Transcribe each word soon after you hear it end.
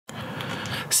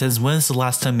Since when is the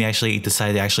last time you actually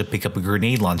decided to actually pick up a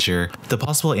grenade launcher? The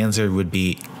possible answer would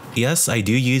be yes, I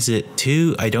do use it.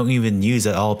 2, I don't even use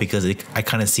it at all because I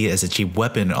kind of see it as a cheap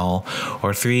weapon at all.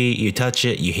 Or 3, you touch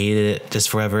it, you hate it just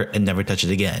forever and never touch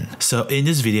it again. So in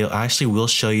this video, I actually will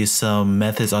show you some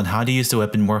methods on how to use the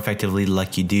weapon more effectively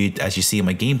like you do as you see in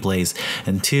my gameplays.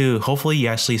 And 2, hopefully you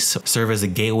actually serve as a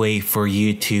gateway for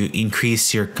you to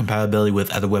increase your compatibility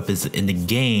with other weapons in the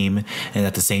game, and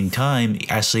at the same time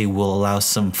actually will allow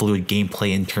some fluid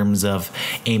gameplay in terms of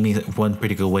aiming one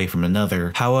particular way from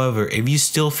another. However, if you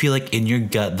still feel like in your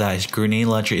gut that grenade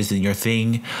launcher isn't your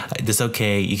thing, that's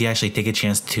okay. You can actually take a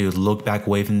chance to look back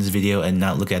away from this video and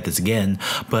not look at this again.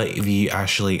 But if you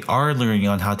actually are learning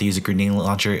on how to use a grenade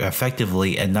launcher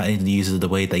effectively and not use it the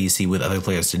way that you see with other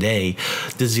players today,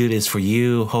 this video is for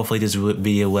you. Hopefully this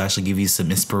video will actually give you some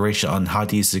inspiration on how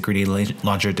to use the grenade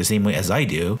launcher the same way as I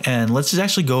do. And let's just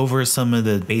actually go over some of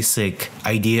the basic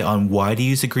idea on why to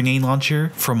use a grenade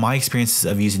launcher. From my experiences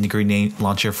of using the grenade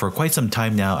launcher for quite some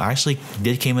time now, I actually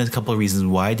came with a couple of reasons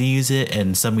why to use it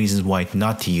and some reasons why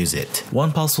not to use it.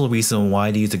 One possible reason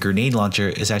why to use a grenade launcher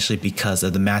is actually because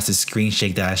of the massive screen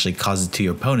shake that actually causes to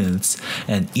your opponents.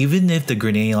 And even if the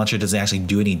grenade launcher doesn't actually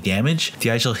do any damage, the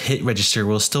actual hit register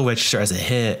will still register as a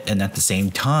hit, and at the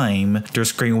same time their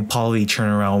screen will probably turn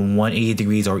around 180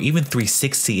 degrees or even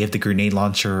 360 if the grenade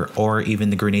launcher or even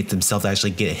the grenades themselves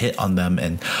actually get a hit on them,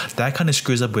 and that kind of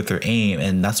screws up with their aim.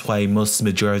 And that's why most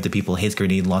majority of the people hate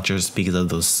grenade launchers, because of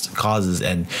those causes.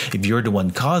 And if you're the one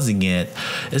causing it,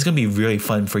 it's going to be really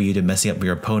fun for you to messing up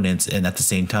your opponents, and at the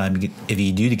same time, if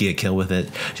you do get a kill with it,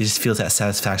 it just feels that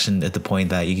satisfaction at the point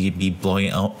that you could be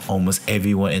blowing out almost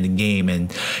everyone in the game.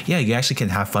 And yeah, you actually can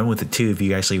have fun with it too if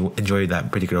you actually enjoy it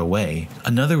that particular way.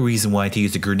 Another reason why to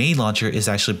use the grenade launcher is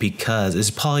actually because it's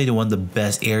probably one of the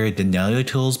best area denial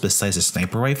tools besides a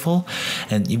sniper rifle.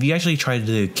 And if you actually try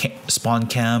to spawn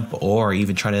camp or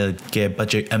even try to get a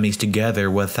bunch of enemies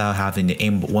together without having to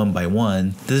aim one by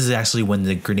one, this is actually when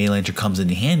the grenade launcher comes in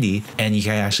handy, and you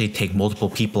can actually take multiple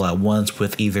people at once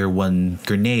with either one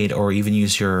grenade or even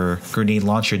use your grenade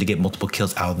launcher to get multiple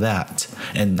kills out of that.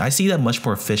 And I see that much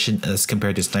more efficient as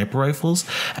compared to sniper rifles,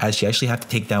 as you actually have to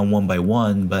take down one by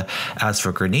one. But as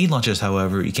for grenade launchers,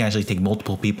 however, you can actually take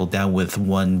multiple people down with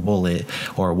one bullet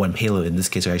or one payload, in this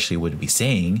case I actually would be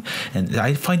saying. And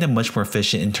I find that much more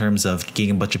efficient in terms of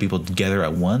getting a bunch of people together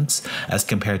at once as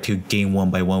compared to getting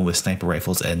one by one with sniper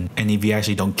rifles. And if you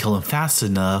actually don't kill them fast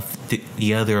enough,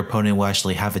 the other opponent will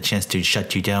actually have a chance to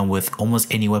shut you down with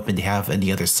almost any weapon they have on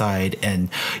the other side, and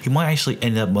you might actually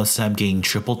end up most of the time getting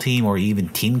triple team or even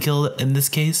team kill in this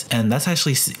case. And that's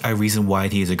actually a reason why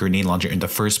to use a grenade launcher in the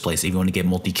first place if you want to get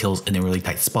multi kills in a really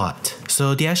tight spot.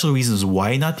 So the actual reasons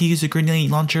why not to use a grenade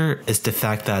launcher is the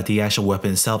fact that the actual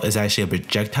weapon itself is actually a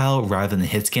projectile rather than a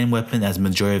hit scan weapon, as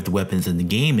majority of the weapons in the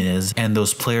game is. And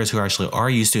those players who actually are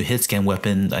used to hit scan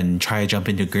weapons and try to jump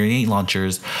into grenade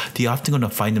launchers, they're often going to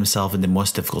find themselves in the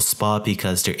most difficult spot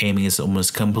because their aiming is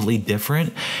almost completely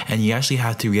different, and you actually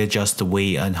have to readjust the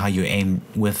way on how you aim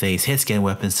with a hit scan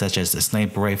weapon such as a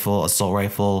sniper rifle, assault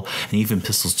rifle, and even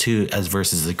pistols too, as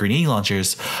versus the grenade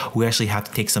launchers. We actually have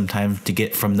to take some time to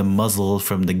get from the muzzle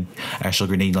from the actual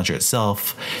grenade launcher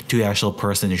itself to the actual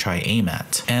person to try to aim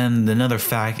at. And another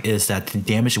fact is that the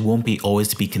damage won't be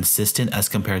always be consistent as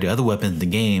compared to other weapons in the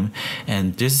game,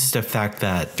 and this is the fact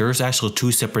that there's actually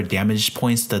 2 separate damage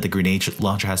points that the grenade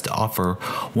launcher has to offer.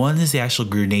 One is the actual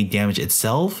grenade damage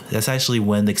itself. That's actually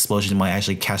when the explosion might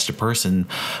actually catch the person,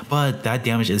 but that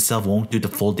damage itself won't do the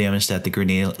full damage that the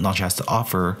grenade launcher has to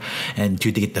offer. And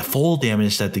to get the full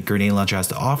damage that the grenade launcher has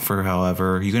to offer,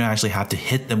 however, you're going to actually have to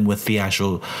hit them with the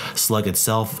actual slug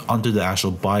itself onto the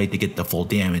actual body to get the full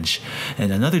damage.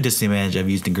 And another disadvantage of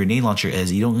using the grenade launcher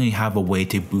is you don't really have a way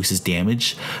to boost its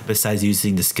damage besides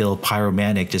using the skill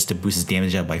Pyromantic just to boost its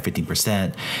damage up by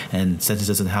 15%. And since it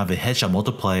doesn't have a headshot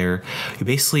multiplier, you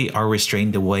basically are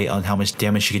restrained away on how much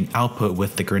damage you can output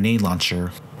with the grenade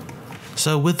launcher.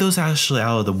 So with those actually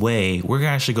out of the way, we're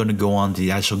actually going to go on to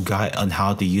the actual guide on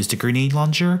how to use the grenade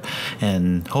launcher,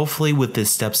 and hopefully with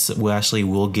these steps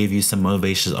will give you some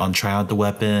motivation on trying out the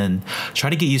weapon, try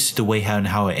to get used to the way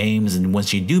how it aims, and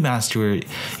once you do master it,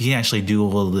 you can actually do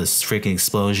all this freaking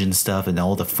explosion stuff and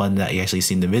all the fun that you actually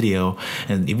see in the video.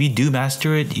 And if you do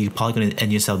master it, you're probably going to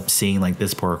end yourself seeing like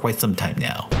this for quite some time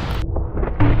now.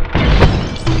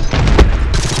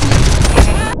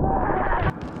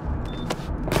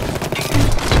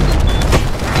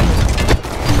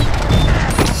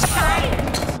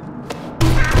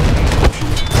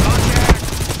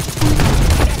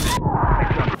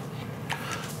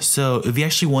 So if you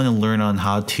actually want to learn on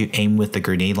how to aim with the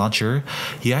grenade launcher,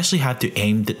 you actually have to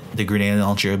aim the grenade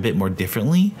launcher a bit more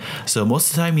differently. So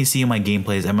most of the time you see in my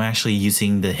gameplays, I'm actually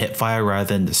using the hip fire rather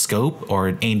than the scope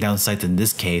or aim down sights in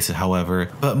this case,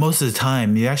 however. But most of the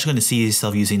time, you're actually going to see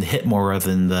yourself using the hit more rather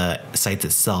than the sights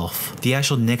itself. The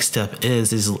actual next step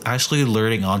is actually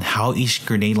learning on how each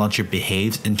grenade launcher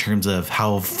behaves in terms of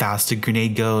how fast the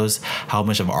grenade goes, how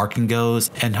much of arcing goes,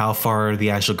 and how far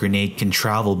the actual grenade can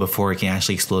travel before it can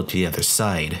actually explode to the other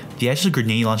side. The actual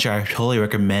grenade launcher I totally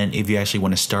recommend if you actually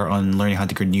want to start on learning how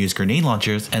to use grenade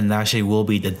launchers, and that actually will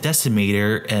be the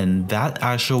decimator, and that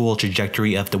actual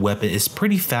trajectory of the weapon is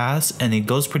pretty fast and it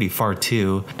goes pretty far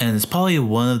too, and it's probably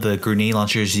one of the grenade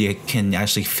launchers you can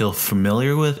actually feel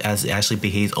familiar with, as it actually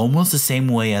behaves almost the same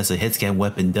way as a hit scan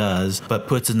weapon does, but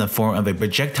puts in the form of a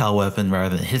projectile weapon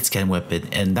rather than a hit scan weapon.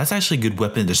 And that's actually a good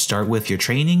weapon to start with your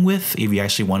training with if you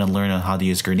actually want to learn on how to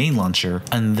use grenade launcher.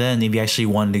 And then if you actually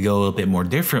wanted to go a bit more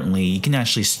differently, you can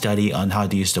actually study on how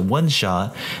to use the one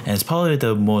shot, and it's probably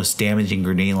the most damaging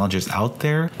grenade launchers out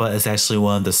there, but it's actually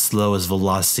one of the slowest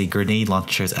velocity grenade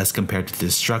launchers as compared to the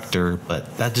destructor.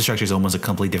 But that destructor is almost a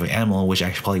completely different animal, which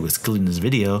actually probably was excluded in this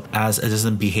video, as it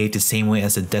doesn't behave the same way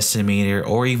as the decimator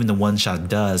or even the one shot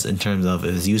does in terms of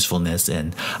its usefulness.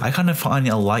 And I kind of find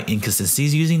a lot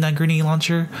inconsistencies using that grenade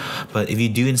launcher, but if you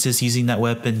do insist using that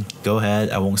weapon, go ahead,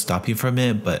 I won't stop you from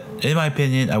it. But in my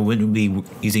opinion, I wouldn't be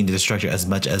using the destructor as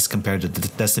much as compared to the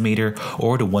decimator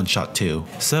or the one shot too.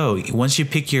 So once you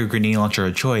pick your grenade launcher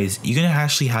of choice, you're gonna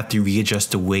actually have to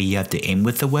readjust the way you have to aim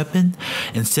with the weapon.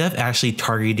 Instead of actually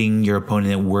targeting your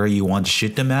opponent where you want to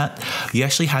shoot them at, you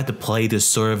actually have to play this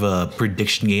sort of a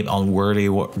prediction game on where they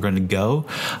were going to go.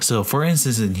 So for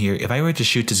instance in here, if I were to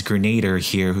shoot this Grenadier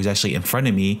here who's actually in front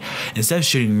of me, instead of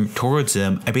shooting towards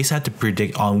him, I basically have to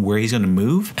predict on where he's going to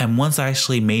move. And once I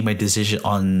actually made my decision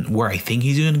on where I think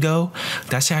he's going to go,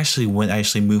 that's actually when I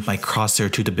actually move my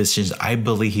crosshair to the positions I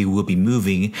believe he will be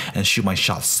moving and shoot my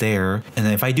shots there. And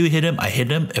then if I do hit him, I hit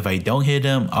him. If I don't hit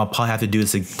him, I'll probably have to do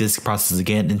this process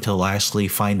again until I actually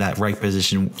find that right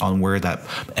position on where that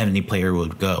enemy player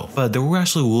would go. But there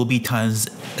actually will be times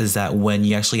is that when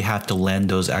you actually have to land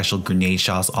those actual grenade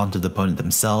shots onto the opponent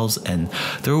themselves, and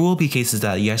there will be cases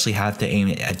that you actually have to aim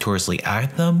it towardsly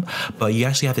at them, but you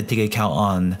actually have to take account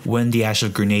on when the actual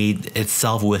grenade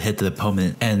itself would hit the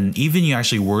opponent. And even you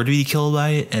actually were to be killed by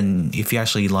it, and if you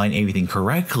actually line everything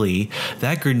correctly,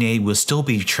 that grenade will still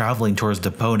be traveling towards the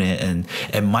opponent, and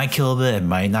it might kill them, it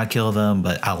might not kill them,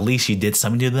 but at least you did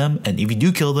something to them. And if you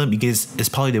do kill them, because it's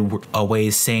probably a way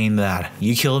of saying that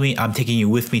you killed me, I'm taking you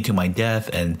with me to my death.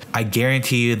 And I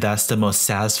guarantee you that's the most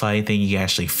satisfying thing you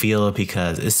actually feel,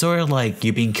 because it's sort of like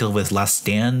you're being killed with Last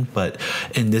Stand, but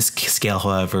in this scale,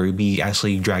 however, you'd be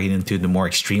actually dragging them to the more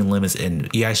extreme limits, and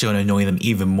you actually want to annoy them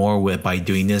even more with by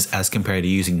doing this as compared to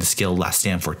using the skill Last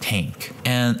Stand for tank.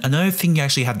 And another thing you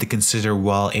actually have to consider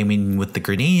while aiming with the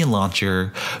grenade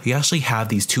launcher, you actually have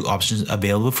these two options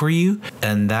available for you,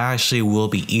 and that actually will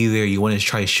be either you want to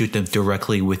try to shoot them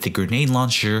directly with the grenade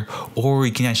launcher, or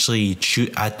you can actually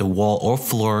shoot at the wall or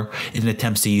floor in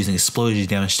attempts to using explosion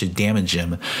damage to damage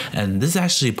them. And this is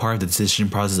actually part of the decision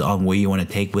process on where you want to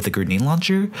take with a grenade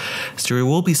launcher. So there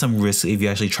will be some risk if you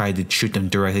actually try to shoot them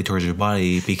directly towards your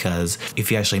body, because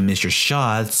if you actually miss your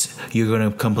shots, you're going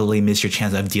to completely miss your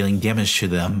chance of dealing damage to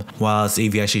them. Whilst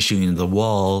if you're actually shooting the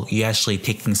wall, you're actually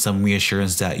taking some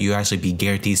reassurance that you actually be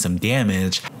guaranteed some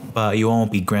damage, but you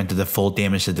won't be granted the full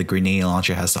damage that the grenade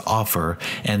launcher has to offer.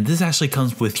 And this actually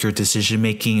comes with your decision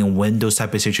making and when those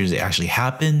type of situations actually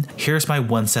happen. Here's my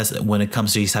one sense when it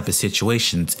comes to these type of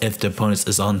situations. If the opponent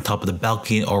is on top of the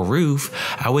balcony or roof,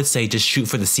 I would say just shoot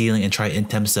for the ceiling and try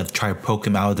attempts to try to poke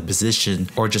him out of the position,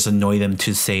 or just annoy them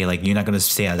to say like you're not going to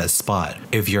stay at that spot.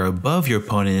 If you're above your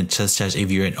opponent, such as if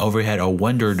you're in overhead or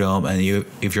Wonder Dome, and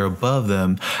if you're above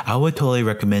them, I would totally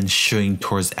recommend shooting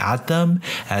towards at them,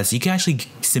 as you can actually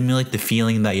simulate the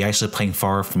feeling that you're actually playing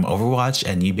far from Overwatch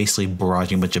and you basically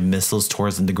barraging a bunch of missiles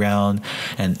towards the ground,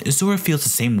 and it sort of feels the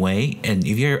same way. And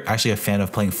if you're actually a fan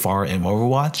of playing far in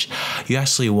Overwatch, you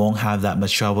actually won't have that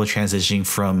much trouble transitioning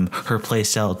from her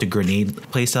playstyle to grenade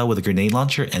playstyle with a grenade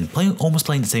launcher and almost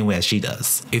playing the same way as she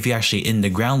does. If you're actually in the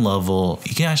ground level,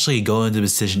 you can actually go into the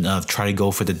decision of try to go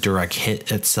for the direct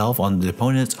hit itself on the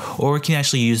opponents, or you can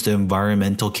actually use the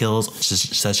environmental kills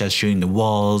such as shooting the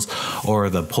walls or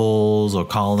the poles or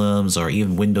columns or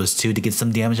even windows too to get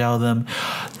some damage out of them.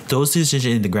 Those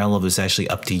decisions in the ground level is actually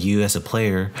up to you as a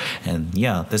player. And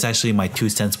yeah, that's actually my 2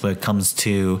 cents when it comes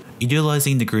to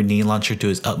utilizing the grenade launcher to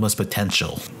its utmost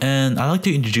potential. And I'd like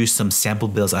to introduce some sample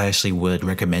builds I actually would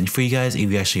recommend for you guys if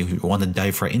you actually want to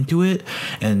dive right into it.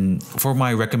 And for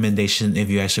my recommendation, if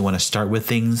you actually want to start with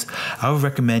things, I would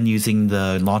recommend using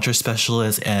the launcher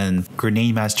specialist and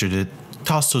grenade master to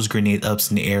toss those grenade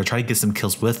ups in the air, try to get some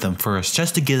kills with them first,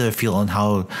 just to get a feel on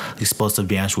how the explosive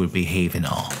damage would behave and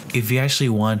all. If you actually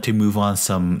want to move on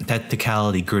some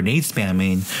tacticality grenade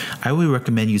spamming, I would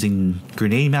recommend using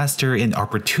Grenade Master and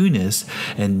Opportunist.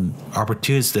 And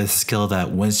Opportunist is a skill that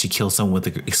once you kill someone with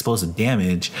explosive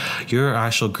damage, your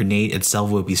actual grenade itself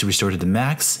will be restored to the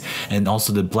max, and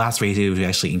also the blast rate will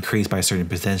actually increase by a certain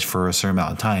percentage for a certain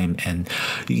amount of time. And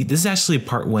this is actually a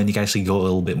part when you can actually go a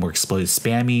little bit more explosive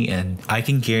spammy, and I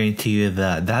can guarantee you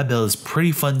that that build is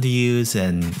pretty fun to use,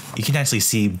 and you can actually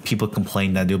see people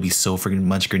complain that there'll be so freaking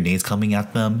much grenades coming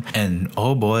at them. And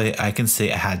oh boy, I can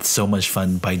say I had so much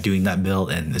fun by doing that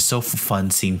build, and it's so fun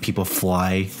seeing people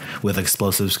fly with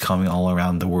explosives coming all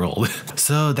around the world.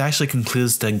 So that actually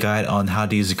concludes the guide on how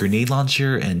to use a grenade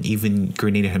launcher and even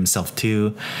Grenadier himself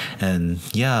too. And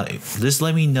yeah, just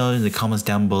let me know in the comments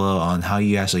down below on how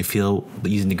you actually feel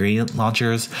using the grenade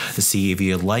launchers, to see if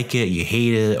you like it, you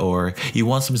hate it, or you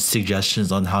want some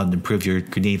suggestions on how to improve your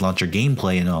grenade launcher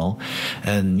gameplay and all.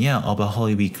 And yeah, I'll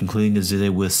probably be concluding this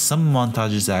video with some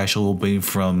montages that I actually will bring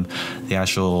from the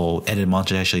actual edit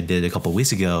montage I actually did a couple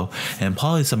weeks ago, and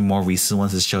probably some more recent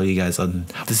ones to show you guys on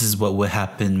this is what would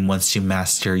happen once you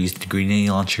master using the grenade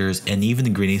launchers and even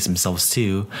the grenades themselves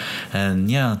too.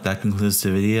 And yeah, that concludes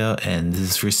the video, and this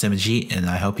is for G, and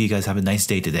I hope you guys have a nice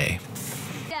day today.